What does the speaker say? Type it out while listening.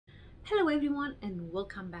Hello everyone and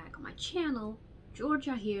welcome back on my channel.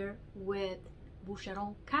 Georgia here with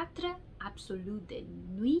Boucheron Quatre, Absolu de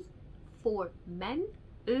Nuit for men,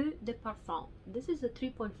 e.d.p. parfum. This is a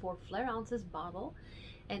 3.4 flare ounces bottle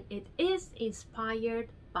and it is inspired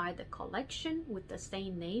by the collection with the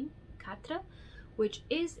same name, Quatre, which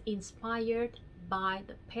is inspired by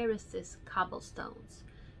the Paris's cobblestones.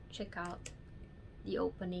 Check out the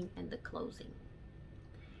opening and the closing.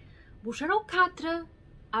 Boucheron Quatre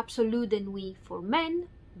Absolu de Nuit for men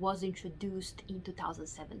was introduced in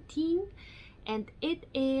 2017 and it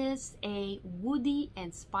is a woody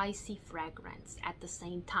and spicy fragrance at the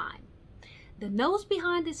same time. The nose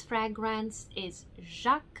behind this fragrance is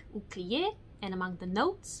Jacques Ouclier, and among the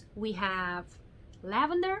notes we have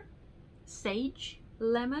lavender, sage,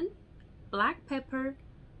 lemon, black pepper,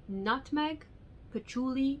 nutmeg,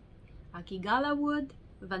 patchouli, akigala wood,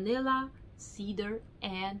 vanilla, cedar,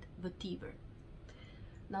 and vetiver.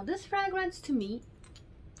 Now this fragrance to me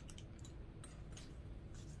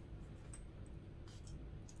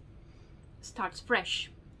starts fresh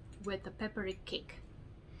with a peppery kick,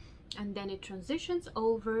 and then it transitions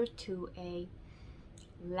over to a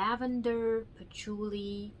lavender,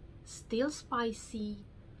 patchouli, still spicy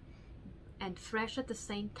and fresh at the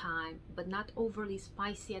same time, but not overly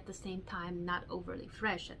spicy at the same time, not overly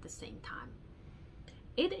fresh at the same time.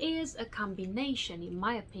 It is a combination, in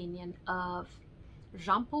my opinion, of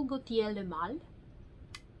Jean-Paul Gaultier Le Male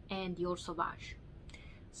and Dior Sauvage.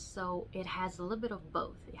 So it has a little bit of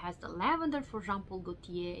both. It has the lavender for Jean-Paul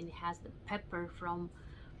Gaultier and it has the pepper from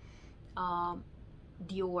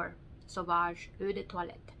Dior Sauvage Eau de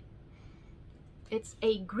Toilette. It's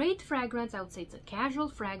a great fragrance. I would say it's a casual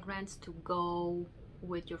fragrance to go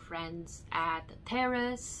with your friends at the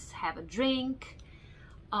terrace, have a drink,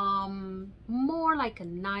 more like a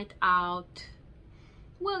night out.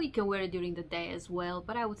 Well, you can wear it during the day as well,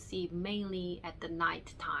 but I would see it mainly at the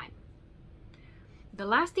night time. The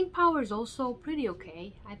lasting power is also pretty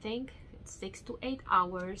okay. I think it's 6 to 8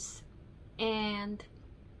 hours, and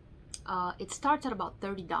it starts at about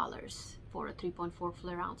 $30 for a 3.4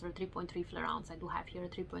 flare ounce or 3.3 flare ounce. I do have here a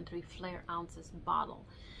 3.3 flare ounces bottle.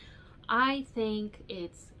 I think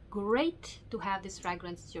it's great to have this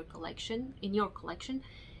fragrance in your collection,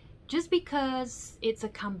 just because it's a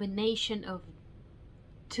combination of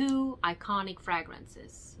two iconic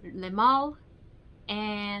fragrances, Le Male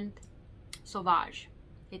and Sauvage.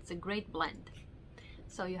 It's a great blend.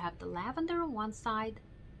 So you have the lavender on one side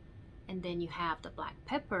and then you have the black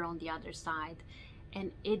pepper on the other side,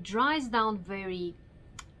 and it dries down very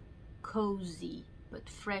cozy but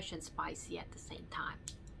fresh and spicy at the same time.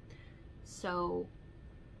 So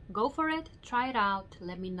go for it, try it out,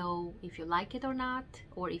 let me know if you like it or not,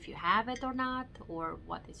 or if you have it or not, or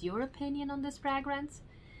what is your opinion on this fragrance.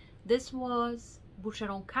 This was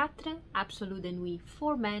Boucheron Quatre, Absolu de Nuit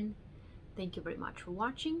for men. Thank you very much for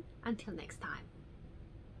watching. Until next time.